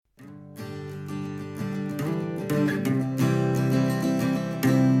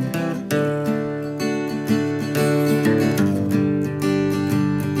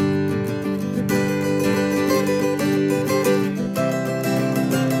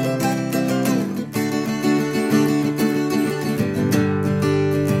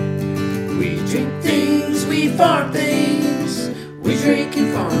Farm things, we drink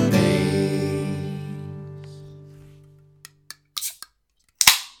and farm things.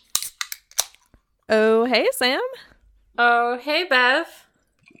 Oh, hey, Sam. Oh, hey, Bev.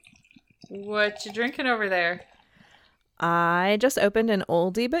 What you drinking over there? I just opened an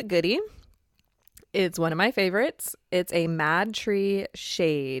oldie but goodie. It's one of my favorites. It's a Mad Tree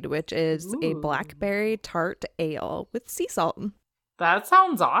Shade, which is a blackberry tart ale with sea salt. That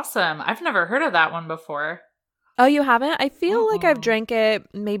sounds awesome. I've never heard of that one before. Oh, you haven't? I feel like I've drank it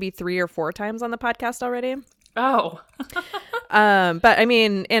maybe 3 or 4 times on the podcast already. Oh. But I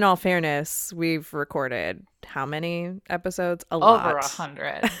mean, in all fairness, we've recorded how many episodes? A lot. Over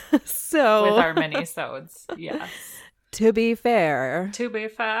 100. So with our mini-sodes, yes. To be fair. To be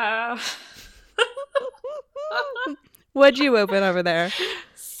fair. What'd you open over there?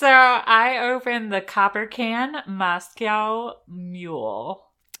 So I opened the Copper Can Moscow Mule.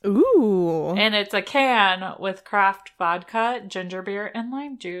 Ooh. And it's a can with craft vodka, ginger beer, and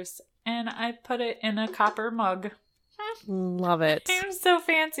lime juice. And I put it in a copper mug. Love it. I'm so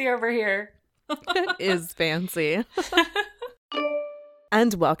fancy over here. It is fancy.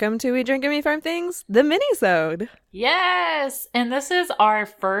 And welcome to We Drink and We Farm Things, the mini-sode. Yes! And this is our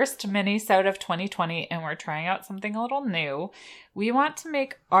first mini-sode of 2020, and we're trying out something a little new. We want to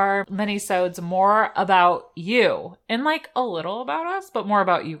make our mini-sodes more about you, and like a little about us, but more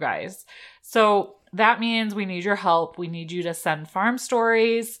about you guys. So that means we need your help. We need you to send farm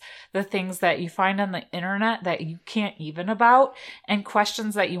stories, the things that you find on the internet that you can't even about, and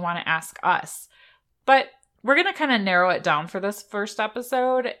questions that you want to ask us. But we're going to kind of narrow it down for this first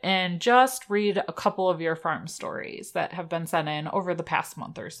episode and just read a couple of your farm stories that have been sent in over the past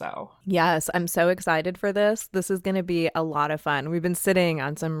month or so. Yes, I'm so excited for this. This is going to be a lot of fun. We've been sitting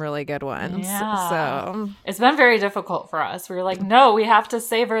on some really good ones. Yeah. So it's been very difficult for us. We were like, no, we have to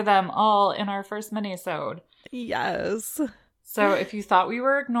savor them all in our first mini-sode. Yes. So if you thought we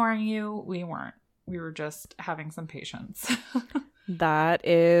were ignoring you, we weren't. We were just having some patience. That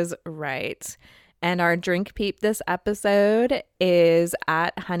is right. And our drink peep this episode is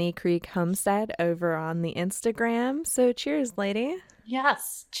at Honey Creek Homestead over on the Instagram. So cheers, lady.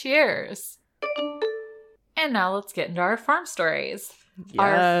 Yes, cheers. And now let's get into our farm stories. Yes.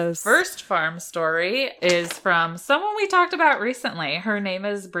 Our first farm story is from someone we talked about recently. Her name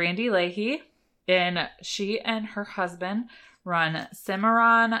is Brandy Leahy, and she and her husband run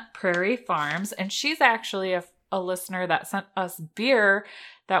Cimarron Prairie Farms, and she's actually a listener that sent us beer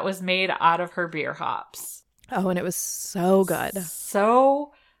that was made out of her beer hops. Oh, and it was so good.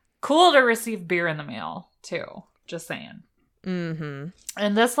 So cool to receive beer in the mail, too. Just saying. Mm-hmm.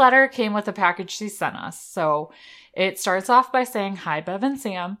 And this letter came with a package she sent us. So it starts off by saying, "Hi, Bev and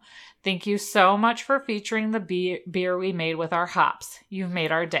Sam. Thank you so much for featuring the beer we made with our hops. You've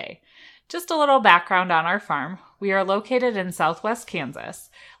made our day. Just a little background on our farm. We are located in southwest Kansas,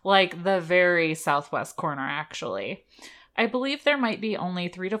 like the very southwest corner, actually. I believe there might be only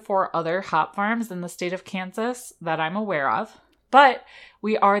 3 to 4 other hop farms in the state of Kansas that I'm aware of, but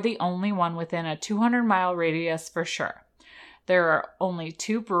we are the only one within a 200-mile radius for sure. There are only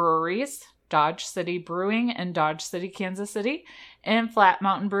 2 breweries, Dodge City Brewing in Dodge City, Kansas City, and Flat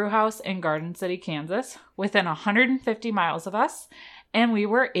Mountain Brewhouse in Garden City, Kansas, within 150 miles of us, and we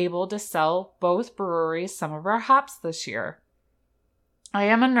were able to sell both breweries some of our hops this year. I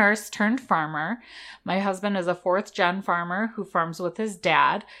am a nurse turned farmer. My husband is a 4th-gen farmer who farms with his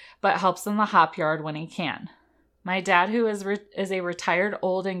dad, but helps in the hop yard when he can. My dad, who is a retired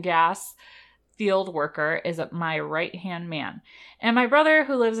oil and gas field worker, is my right-hand man. And my brother,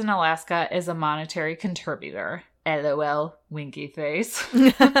 who lives in Alaska, is a monetary contributor. LOL, winky face.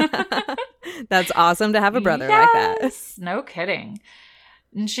 That's awesome to have a brother like that. No kidding.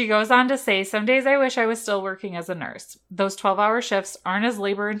 And she goes on to say, some days I wish I was still working as a nurse. Those 12-hour shifts aren't as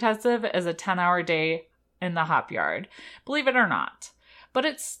labor-intensive as a 10-hour day in the hop yard, believe it or not. But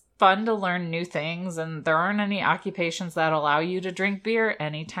it's fun to learn new things, and there aren't any occupations that allow you to drink beer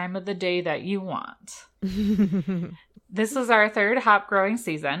any time of the day that you want. This is our 3rd hop growing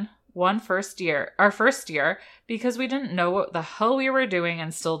season. Our first year, because we didn't know what the hell we were doing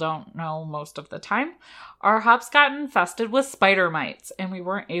and still don't know most of the time. Our hops got infested with spider mites and we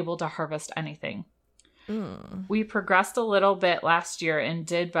weren't able to harvest anything. We progressed a little bit last year and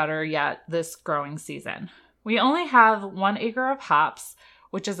did better yet this growing season. We only have 1 acre of hops,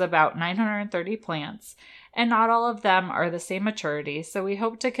 which is about 930 plants, and not all of them are the same maturity, so we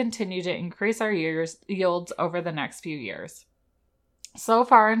hope to continue to increase our yields over the next few years. So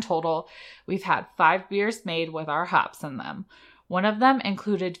far in total, we've had 5 beers made with our hops in them. One of them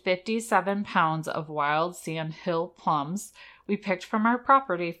included 57 pounds of wild sand hill plums we picked from our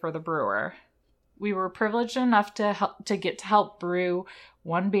property for the brewer. We were privileged enough to get to help brew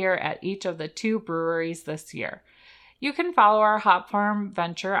 1 beer at each of the 2 breweries this year. You can follow our hop farm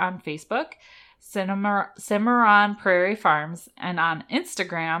venture on Facebook, Cimarron Prairie Farms, and on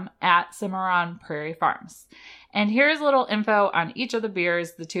Instagram at Cimarron Prairie Farms. And here's a little info on each of the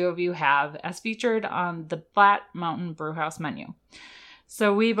beers the 2 of you have as featured on the Flat Mountain Brewhouse menu.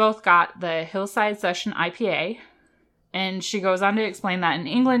 So we both got the Hillside Session IPA, and she goes on to explain that in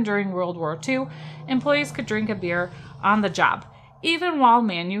England during World War II, employees could drink a beer on the job, even while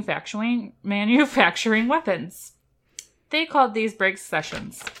manufacturing weapons. They called these break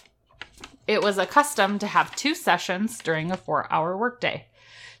sessions. It was a custom to have 2 sessions during a 4-hour workday.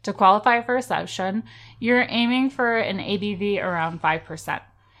 To qualify for a session, you're aiming for an ABV around 5%.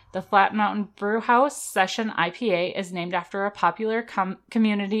 The Flat Mountain Brewhouse Session IPA is named after a popular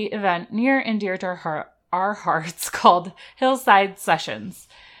community event near and dear to our hearts called Hillside Sessions.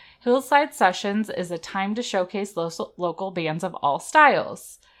 Hillside Sessions is a time to showcase local bands of all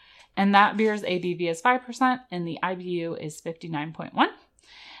styles. And that beer's ABV is 5% and the IBU is 59.1.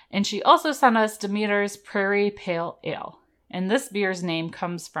 And she also sent us Demeter's Prairie Pale Ale. And this beer's name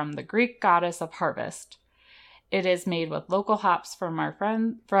comes from the Greek goddess of harvest. It is made with local hops from our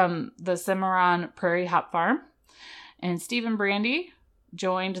friend from the Cimarron Prairie Hop Farm. And Stephen Brandy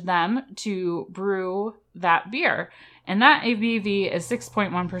joined them to brew that beer. And that ABV is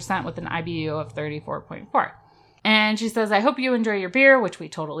 6.1% with an IBU of 34.4. And she says, I hope you enjoy your beer, which we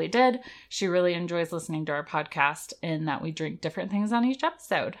totally did. She really enjoys listening to our podcast and that we drink different things on each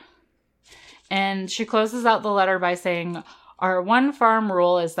episode. And she closes out the letter by saying, our 1 farm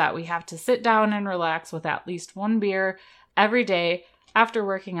rule is that we have to sit down and relax with at least 1 beer every day after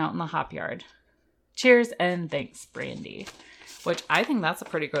working out in the hop yard. Cheers and thanks, Brandy. Which I think that's a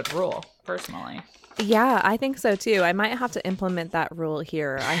pretty good rule, personally. Yeah, I think so too. I might have to implement that rule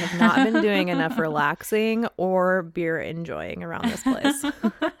here. I have not been doing enough relaxing or beer enjoying around this place.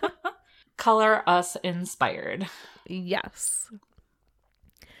 Color us inspired. Yes.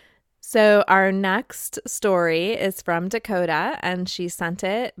 So our next story is from Dakota, and she sent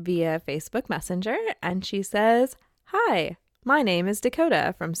it via Facebook Messenger, and she says, Hi, my name is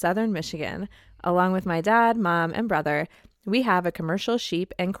Dakota from Southern Michigan. Along with my dad, mom, and brother, we have a commercial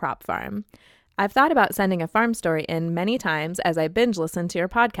sheep and crop farm. I've thought about sending a farm story in many times as I binge listen to your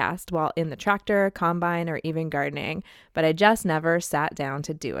podcast while in the tractor, combine, or even gardening, but I just never sat down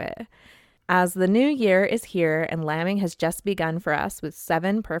to do it. As the new year is here and lambing has just begun for us with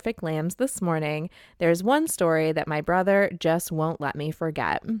 7 perfect lambs this morning, there's one story that my brother just won't let me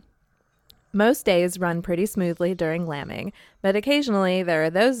forget. Most days run pretty smoothly during lambing, but occasionally there are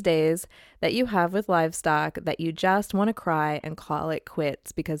those days that you have with livestock that you just want to cry and call it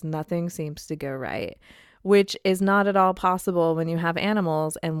quits because nothing seems to go right, which is not at all possible when you have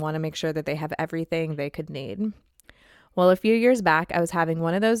animals and want to make sure that they have everything they could need. Well, a few years back, I was having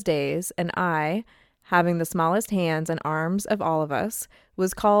one of those days, and I, having the smallest hands and arms of all of us,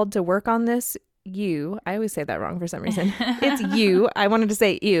 was called to work on this ewe. I always say that wrong for some reason. It's ewe. I wanted to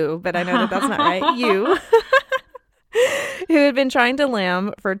say ewe, but I know that that's not right. Ewe. Who had been trying to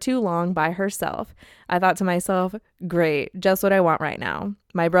lamb for too long by herself. I thought to myself, great, just what I want right now.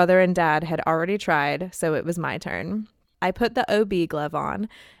 My brother and dad had already tried, so it was my turn. I put the OB glove on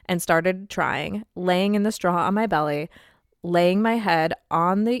and started trying, laying in the straw on my belly, laying my head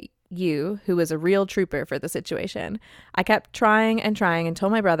on the ewe, who was a real trooper for the situation. I kept trying and trying and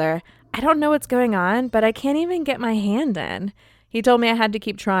told my brother, I don't know what's going on, but I can't even get my hand in. He told me I had to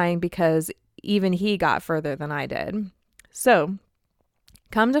keep trying because even he got further than I did. So,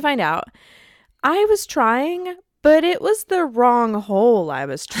 come to find out, I was trying, but it was the wrong hole I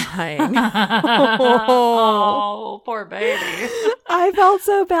was trying. Oh, poor baby. I felt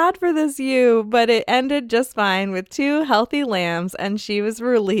so bad for this ewe, but it ended just fine with 2 healthy lambs, and she was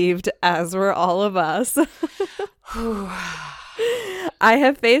relieved, as were all of us. I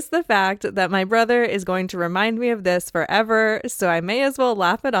have faced the fact that my brother is going to remind me of this forever, so I may as well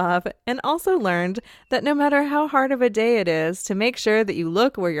laugh it off, and also learned that no matter how hard of a day it is, to make sure that you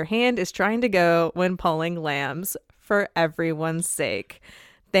look where your hand is trying to go when pulling lambs, for everyone's sake.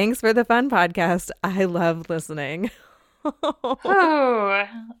 Thanks for the fun podcast. I love listening. Oh,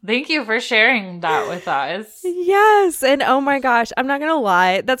 thank you for sharing that with us. Yes. And oh my gosh, I'm not going to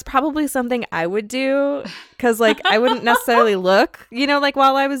lie. That's probably something I would do because, like, I wouldn't necessarily look, like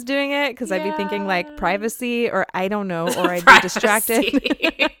while I was doing it because I'd be thinking, like, privacy or I don't know, or I'd be distracted.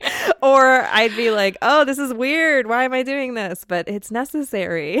 Or I'd be like, oh, this is weird. Why am I doing this? But it's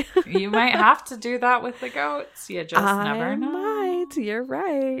necessary. You might have to do that with the goats. You just never know. Might. You're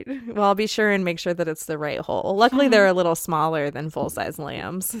right. Well, I'll be sure and make sure that it's the right hole. Luckily, they're a little smaller than full-size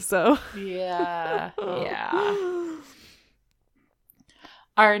lambs. So yeah.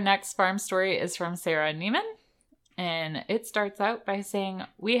 Our next farm story is from Sarah Neiman. And it starts out by saying,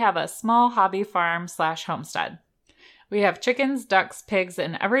 we have a small hobby farm / homestead. We have chickens, ducks, pigs,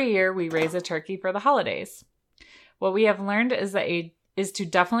 and every year we raise a turkey for the holidays. What we have learned is to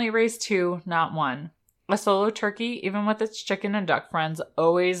definitely raise 2, not 1. A solo turkey, even with its chicken and duck friends,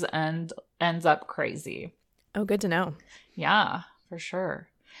 always ends up crazy. Oh, good to know. Yeah, for sure.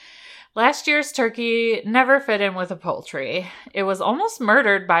 Last year's turkey never fit in with a poultry. It was almost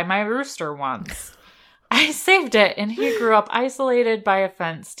murdered by my rooster once. I saved it, and he grew up isolated by a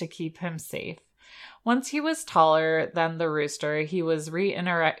fence to keep him safe. Once he was taller than the rooster, he was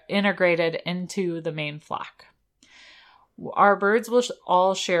reintegrated into the main flock. Our birds will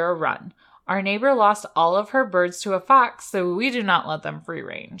all share a run. Our neighbor lost all of her birds to a fox, so we do not let them free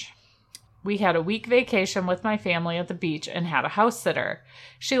range. We had a week vacation with my family at the beach and had a house sitter.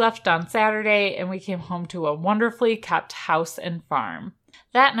 She left on Saturday, and we came home to a wonderfully kept house and farm.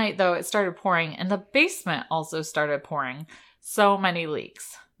 That night, though, it started pouring, and the basement also started pouring. So many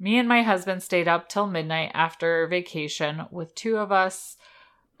leaks. Me and my husband stayed up till midnight after vacation with two of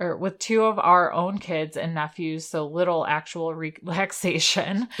our own kids and nephews, so little actual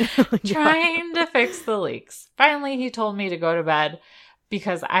relaxation, trying to fix the leaks. Finally, he told me to go to bed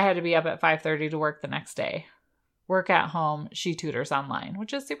because I had to be up at 5:30 to work the next day. Work at home, she tutors online,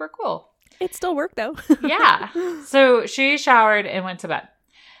 which is super cool. It still worked, though. Yeah. So she showered and went to bed.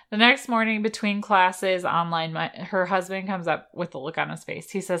 The next morning, between classes online, her husband comes up with a look on his face.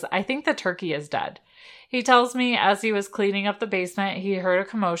 He says, I think the turkey is dead. He tells me as he was cleaning up the basement, he heard a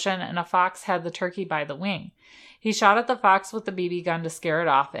commotion and a fox had the turkey by the wing. He shot at the fox with the BB gun to scare it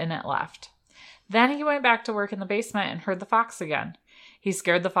off, and it left. Then he went back to work in the basement and heard the fox again. He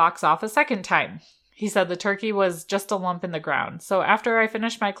scared the fox off a second time. He said the turkey was just a lump in the ground. So after I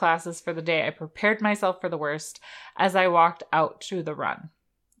finished my classes for the day, I prepared myself for the worst as I walked out to the run.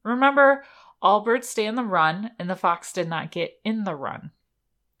 Remember, all birds stay in the run, and the fox did not get in the run.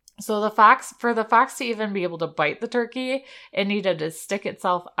 So for the fox to even be able to bite the turkey, it needed to stick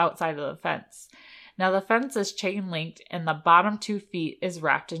itself outside of the fence. Now the fence is chain linked, and the bottom 2 feet is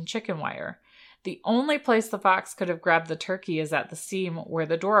wrapped in chicken wire. The only place the fox could have grabbed the turkey is at the seam where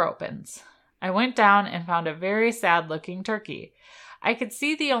the door opens. I went down and found a very sad-looking turkey. I could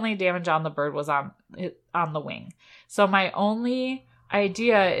see the only damage on the bird was on the wing. So my only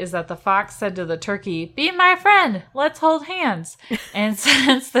idea is that the fox said to the turkey, "Be my friend, let's hold hands." And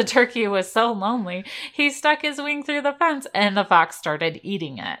since the turkey was so lonely, he stuck his wing through the fence and the fox started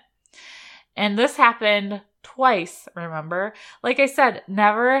eating it. And this happened twice, remember? Like I said,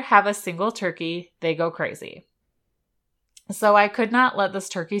 never have a single turkey. They go crazy. So I could not let this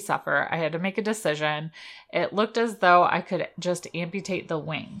turkey suffer. I had to make a decision. It looked as though I could just amputate the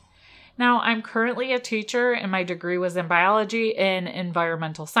wing. Now, I'm currently a teacher and my degree was in biology and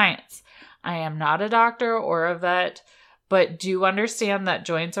environmental science. I am not a doctor or a vet, but do understand that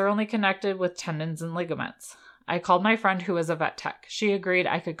joints are only connected with tendons and ligaments. I called my friend who was a vet tech. She agreed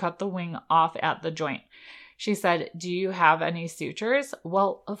I could cut the wing off at the joint. She said, "Do you have any sutures?"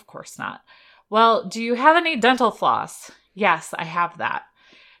 Well, of course not. Well, do you have any dental floss? Yes, I have that.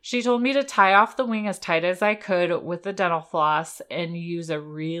 She told me to tie off the wing as tight as I could with the dental floss and use a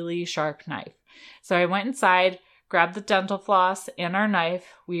really sharp knife. So I went inside, grabbed the dental floss and our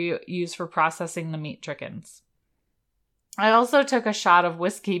knife we use for processing the meat chickens. I also took a shot of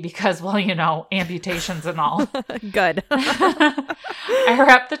whiskey because, well, amputations and all. Good. I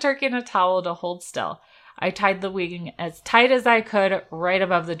wrapped the turkey in a towel to hold still. I tied the wing as tight as I could right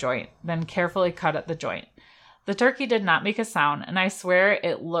above the joint, then carefully cut at the joint. The turkey did not make a sound, and I swear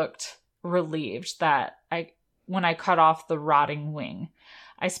it looked relieved when I cut off the rotting wing.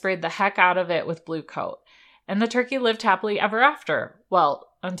 I sprayed the heck out of it with Blue Coat, and the turkey lived happily ever after. Well,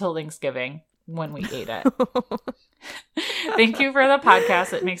 until Thanksgiving, when we ate it. Thank you for the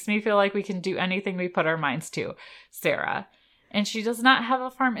podcast. It makes me feel like we can do anything we put our minds to. Sarah. And she does not have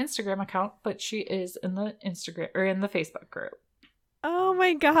a farm Instagram account, but she is in the Instagram or in the Facebook group. Oh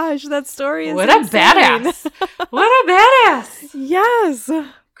my gosh, that story is What insane. a badass. What a badass. Yes.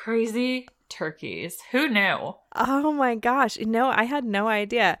 Crazy turkeys. Who knew? Oh my gosh. No, I had no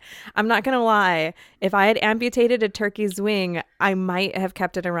idea. I'm not going to lie. If I had amputated a turkey's wing, I might have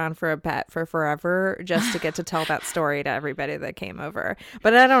kept it around for a pet for forever just to get to tell that story to everybody that came over.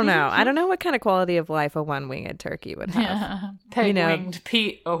 But I don't know. I don't know what kind of quality of life a one-winged turkey would have. Yeah. Peg-winged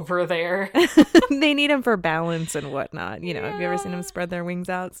Pete over there. They need them for balance and whatnot. Have you ever seen them spread their wings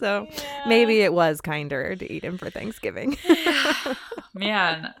out? So maybe it was kinder to eat them for Thanksgiving.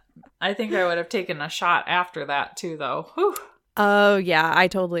 Man, I think I would have taken a shot after that too, though. Whew. Oh, yeah, I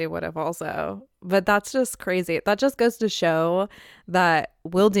totally would have also. But that's just crazy. That just goes to show that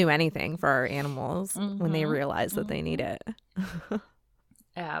we'll do anything for our animals when they realize that they need it.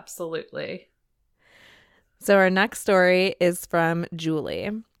 Absolutely. So our next story is from Julie.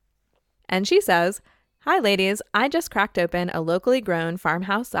 And she says, "Hi, ladies. I just cracked open a locally grown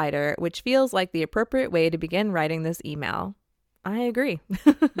farmhouse cider, which feels like the appropriate way to begin writing this email." I agree.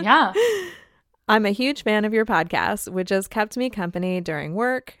 Yeah. I'm a huge fan of your podcast, which has kept me company during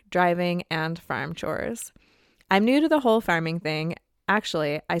work, driving, and farm chores. I'm new to the whole farming thing.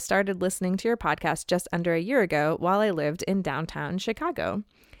 Actually, I started listening to your podcast just under a year ago while I lived in downtown Chicago.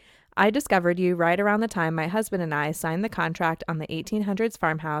 I discovered you right around the time my husband and I signed the contract on the 1800s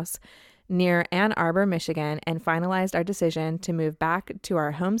farmhouse near Ann Arbor, Michigan, and finalized our decision to move back to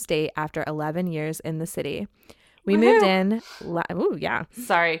our home state after 11 years in the city. We moved in. Ooh, yeah.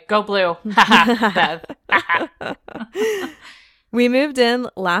 Sorry. Go blue. Bev. We moved in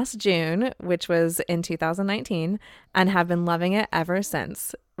last June, which was in 2019, and have been loving it ever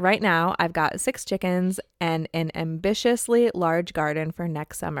since. Right now, I've got 6 chickens and an ambitiously large garden for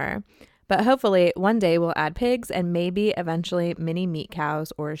next summer. But hopefully, one day we'll add pigs and maybe eventually mini meat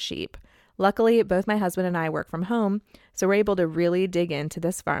cows or sheep. Luckily, both my husband and I work from home, so we're able to really dig into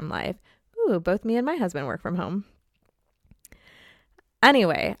this farm life. Ooh, both me and my husband work from home.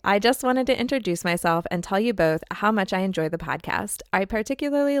 Anyway, I just wanted to introduce myself and tell you both how much I enjoy the podcast. I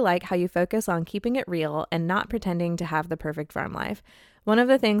particularly like how you focus on keeping it real and not pretending to have the perfect farm life. One of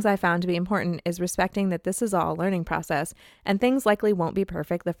the things I found to be important is respecting that this is all a learning process and things likely won't be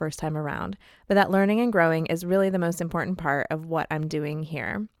perfect the first time around, but that learning and growing is really the most important part of what I'm doing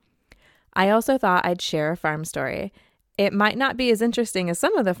here. I also thought I'd share a farm story. It might not be as interesting as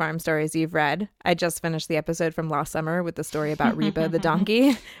some of the farm stories you've read. I just finished the episode from last summer with the story about Reba the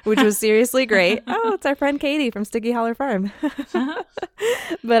donkey, which was seriously great. Oh, it's our friend Katie from Sticky Holler Farm.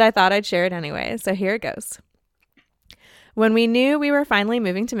 But I thought I'd share it anyway, so here it goes. When we knew we were finally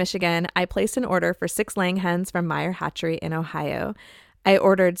moving to Michigan, I placed an order for 6 laying hens from Meyer Hatchery in Ohio. I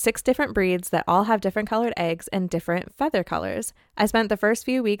ordered 6 different breeds that all have different colored eggs and different feather colors. I spent the first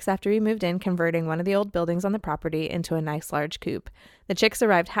few weeks after we moved in converting one of the old buildings on the property into a nice large coop. The chicks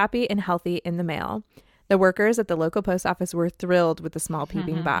arrived happy and healthy in the mail. The workers at the local post office were thrilled with the small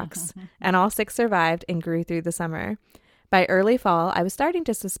peeping box, and all 6 survived and grew through the summer. By early fall, I was starting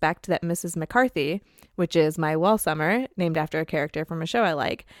to suspect that Mrs. McCarthy, which is my well summer, named after a character from a show I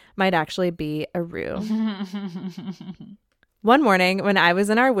like, might actually be a roo. One morning, when I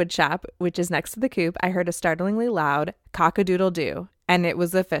was in our wood shop, which is next to the coop, I heard a startlingly loud cock-a-doodle-doo, and it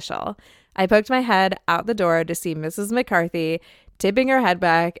was official. I poked my head out the door to see Mrs. McCarthy tipping her head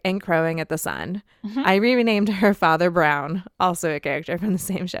back and crowing at the sun. I renamed her Father Brown, also a character from the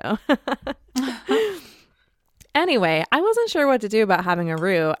same show. Anyway, I wasn't sure what to do about having a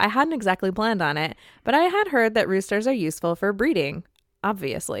roo. I hadn't exactly planned on it, but I had heard that roosters are useful for breeding.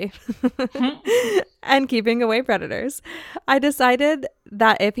 Obviously, and keeping away predators. I decided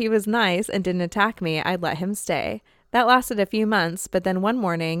that if he was nice and didn't attack me, I'd let him stay. That lasted a few months, but then one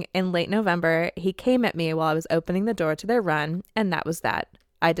morning in late November, he came at me while I was opening the door to their run, and that was that.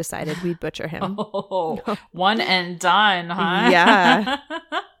 I decided we'd butcher him. Oh, one and done, huh? Yeah.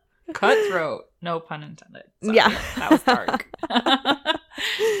 Cutthroat. No pun intended. Sorry. Yeah. That was dark.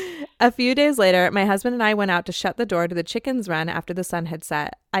 A few days later, my husband and I went out to shut the door to the chickens' run after the sun had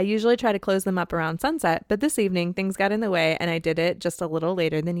set. I usually try to close them up around sunset, but this evening things got in the way and I did it just a little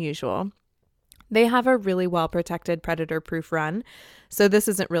later than usual. They have a really well-protected predator-proof run, so this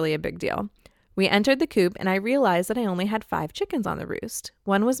isn't really a big deal. We entered the coop and I realized that I only had 5 chickens on the roost.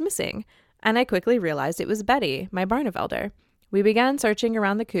 One was missing, and I quickly realized it was Betty, my Barnevelder. We began searching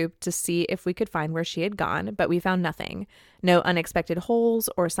around the coop to see if we could find where she had gone, but we found nothing. No unexpected holes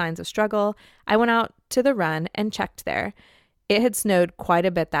or signs of struggle. I went out to the run and checked there. It had snowed quite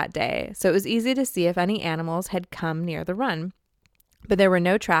a bit that day, so it was easy to see if any animals had come near the run. But there were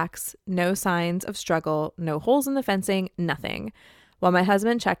no tracks, no signs of struggle, no holes in the fencing, nothing. While my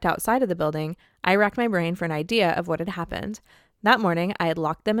husband checked outside of the building, I racked my brain for an idea of what had happened. That morning, I had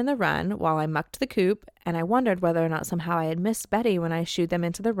locked them in the run while I mucked the coop, and I wondered whether or not somehow I had missed Betty when I shooed them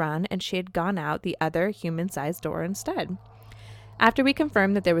into the run and she had gone out the other human-sized door instead. After we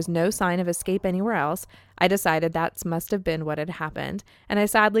confirmed that there was no sign of escape anywhere else, I decided that must have been what had happened, and I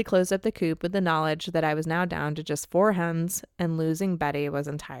sadly closed up the coop with the knowledge that I was now down to just 4 hens, and losing Betty was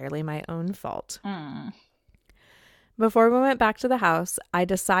entirely my own fault. Before we went back to the house, I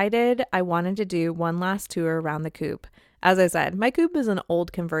decided I wanted to do one last tour around the coop. As I said, my coop is an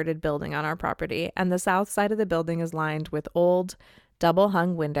old converted building on our property, and the south side of the building is lined with old,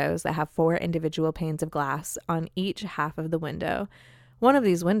 double-hung windows that have 4 individual panes of glass on each half of the window. One of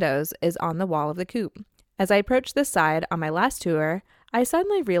these windows is on the wall of the coop. As I approached this side on my last tour, I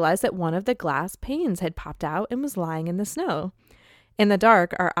suddenly realized that one of the glass panes had popped out and was lying in the snow. In the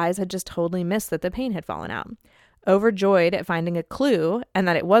dark, our eyes had just totally missed that the pane had fallen out. Overjoyed at finding a clue and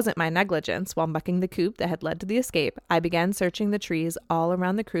that it wasn't my negligence while mucking the coop that had led to the escape, I began searching the trees all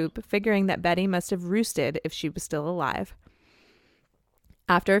around the coop, figuring that Betty must have roosted if she was still alive.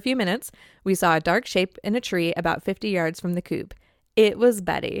 After a few minutes, we saw a dark shape in a tree about 50 yards from the coop. It was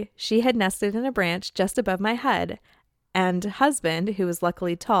Betty. She had nested in a branch just above my head, and husband, who was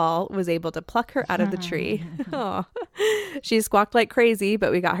luckily tall, was able to pluck her out of the tree. Oh. She squawked like crazy,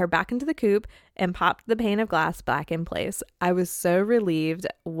 but we got her back into the coop and popped the pane of glass back in place. I was so relieved.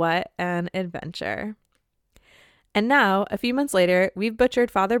 What an adventure. And now, a few months later, we've butchered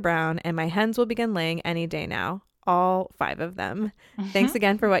Father Brown, and my hens will begin laying any day now. All 5 of them. Thanks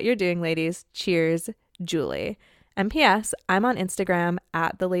again for what you're doing, ladies. Cheers, Julie. And P.S. I'm on Instagram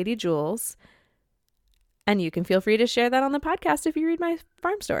at @TheLadyJules. And you can feel free to share that on the podcast if you read my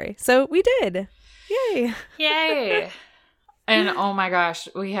farm story. So we did. Yay. Yay. And oh my gosh,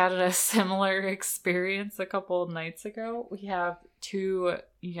 we had a similar experience a couple of nights ago. We have 2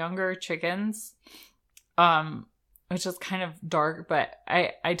 younger chickens, which is kind of dark, but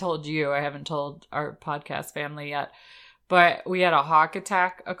I told you, I haven't told our podcast family yet, but we had a hawk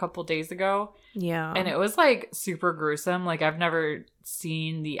attack a couple days ago. Yeah. And it was like super gruesome. Like I've never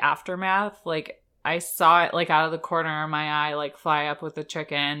seen the aftermath. Like I saw it like out of the corner of my eye, like fly up with the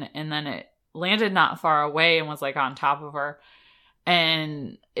chicken, and then it landed not far away and was like on top of her.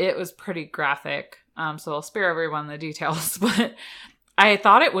 And it was pretty graphic. So I'll spare everyone the details, but I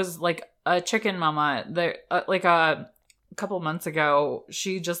thought it was like a chicken mama. Like a couple months ago,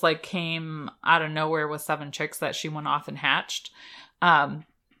 she just like came out of nowhere with 7 chicks that she went off and hatched.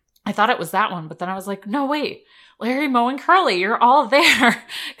 I thought it was that one, but then I was like, no, wait, Larry, Moe, and Curly, you're all there.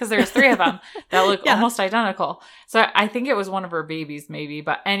 Because there's 3 of them that look almost identical. So I think it was one of her babies maybe.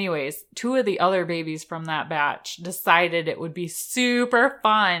 But anyways, 2 of the other babies from that batch decided it would be super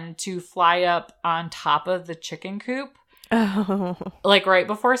fun to fly up on top of the chicken coop. Oh. Like right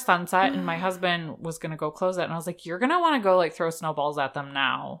before sunset, and my husband was going to go close it. And I was like, you're going to want to go like throw snowballs at them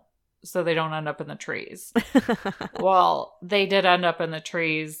now so they don't end up in the trees. Well, they did end up in the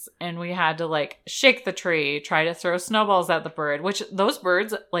trees, and we had to like shake the tree, try to throw snowballs at the bird, which those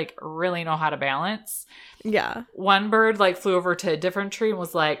birds like really know how to balance. Yeah. One bird like flew over to a different tree and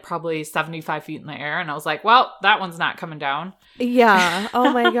was like probably 75 feet in the air. And I was like, well, that one's not coming down. Yeah.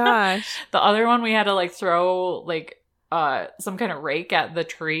 Oh my gosh. The other one we had to like throw like some kind of rake at the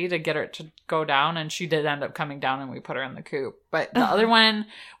tree to get her to go down, and she did end up coming down, and we put her in the coop. But the other one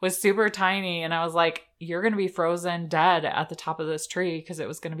was super tiny, and I was like, you're going to be frozen dead at the top of this tree, because it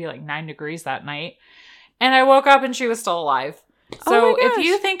was going to be like 9 degrees that night. And I woke up and she was still alive. So if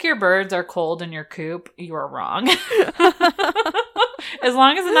you think your birds are cold in your coop, you are wrong. As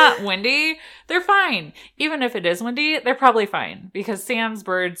long as it's not windy, they're fine. Even if it is windy, they're probably fine, because Sam's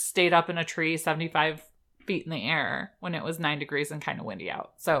birds stayed up in a tree 75 feet in the air when it was 9 degrees and kind of windy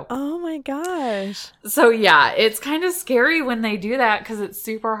out. So oh my gosh. So yeah, it's kind of scary when they do that, because it's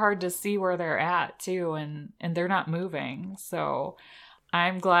super hard to see where they're at too, and they're not moving. So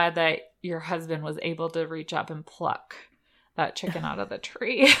I'm glad that your husband was able to reach up and pluck that chicken out of the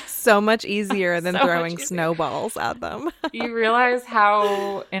tree. So much easier than So throwing much easier. Snowballs at them. You realize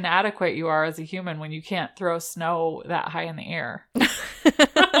how inadequate you are as a human when you can't throw snow that high in the air.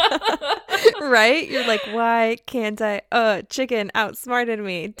 Right? You're like, why can't I? Chicken outsmarted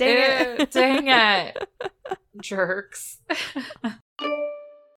me. Dang it. Dang it. Jerks.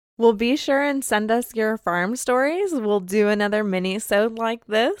 Well, be sure and send us your farm stories. We'll do another mini-sode like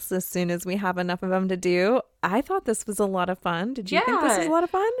this as soon as we have enough of them to do. I thought this was a lot of fun. Did you think this was a lot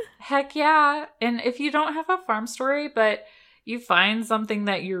of fun? Heck yeah. And if you don't have a farm story, but you find something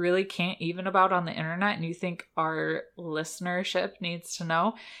that you really can't even about on the internet and you think our listenership needs to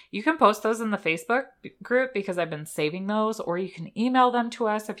know, you can post those in the Facebook group, because I've been saving those, or you can email them to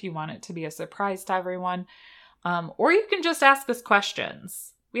us if you want it to be a surprise to everyone. Or you can just ask us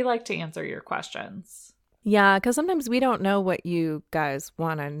questions. We like to answer your questions. Yeah, because sometimes we don't know what you guys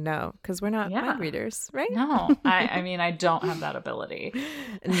want to know because we're not mind readers, right? No, I mean, I don't have that ability.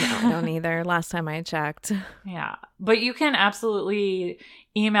 No, I don't either. Last time I checked. Yeah, but you can absolutely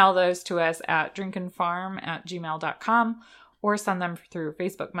email those to us at drinkandfarm@gmail.com or send them through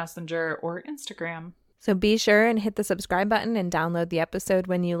Facebook Messenger or Instagram. So be sure and hit the subscribe button and download the episode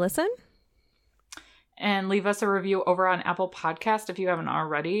when you listen. And leave us a review over on Apple Podcast if you haven't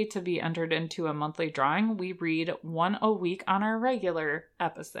already to be entered into a monthly drawing. We read one a week on our regular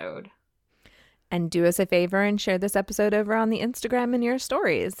episode. And do us a favor and share this episode over on the Instagram in your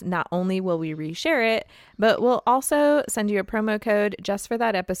stories. Not only will we reshare it, but we'll also send you a promo code just for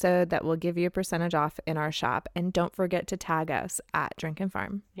that episode that will give you a percentage off in our shop. And don't forget to tag us at Drink and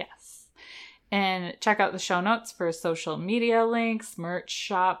Farm. Yes. And check out the show notes for social media links, merch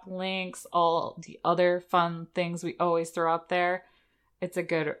shop links, all the other fun things we always throw up there. It's a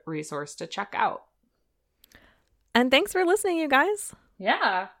good resource to check out. And thanks for listening, you guys.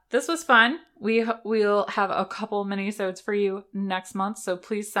 Yeah, this was fun. We'll have a couple mini-sodes for you next month, so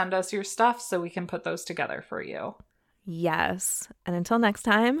please send us your stuff so we can put those together for you. Yes. And until next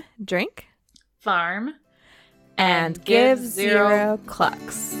time, drink, farm, and give zero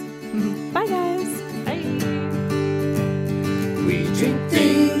clucks. Bye, guys. Bye. We drink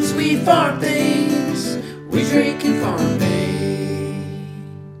things, we farm things, we drink and farm things.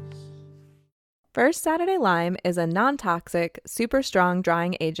 First Saturday Lime is a non-toxic, super strong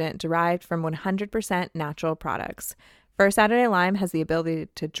drying agent derived from 100% natural products. First Saturday Lime has the ability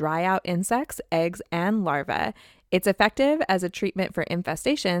to dry out insects, eggs, and larvae. It's effective as a treatment for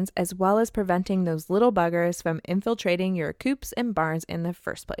infestations as well as preventing those little buggers from infiltrating your coops and barns in the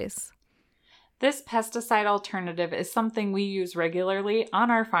first place. This pesticide alternative is something we use regularly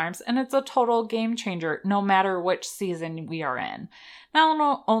on our farms, and it's a total game changer no matter which season we are in.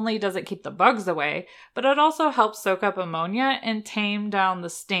 Not only does it keep the bugs away, but it also helps soak up ammonia and tame down the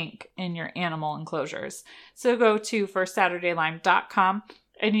stink in your animal enclosures. So go to firstsaturdaylime.com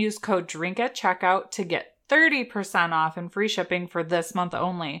and use code DRINK at checkout to get 30% off and free shipping for this month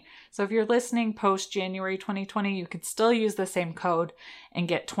only. So if you're listening post January 2020, you could still use the same code and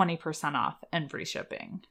get 20% off and free shipping.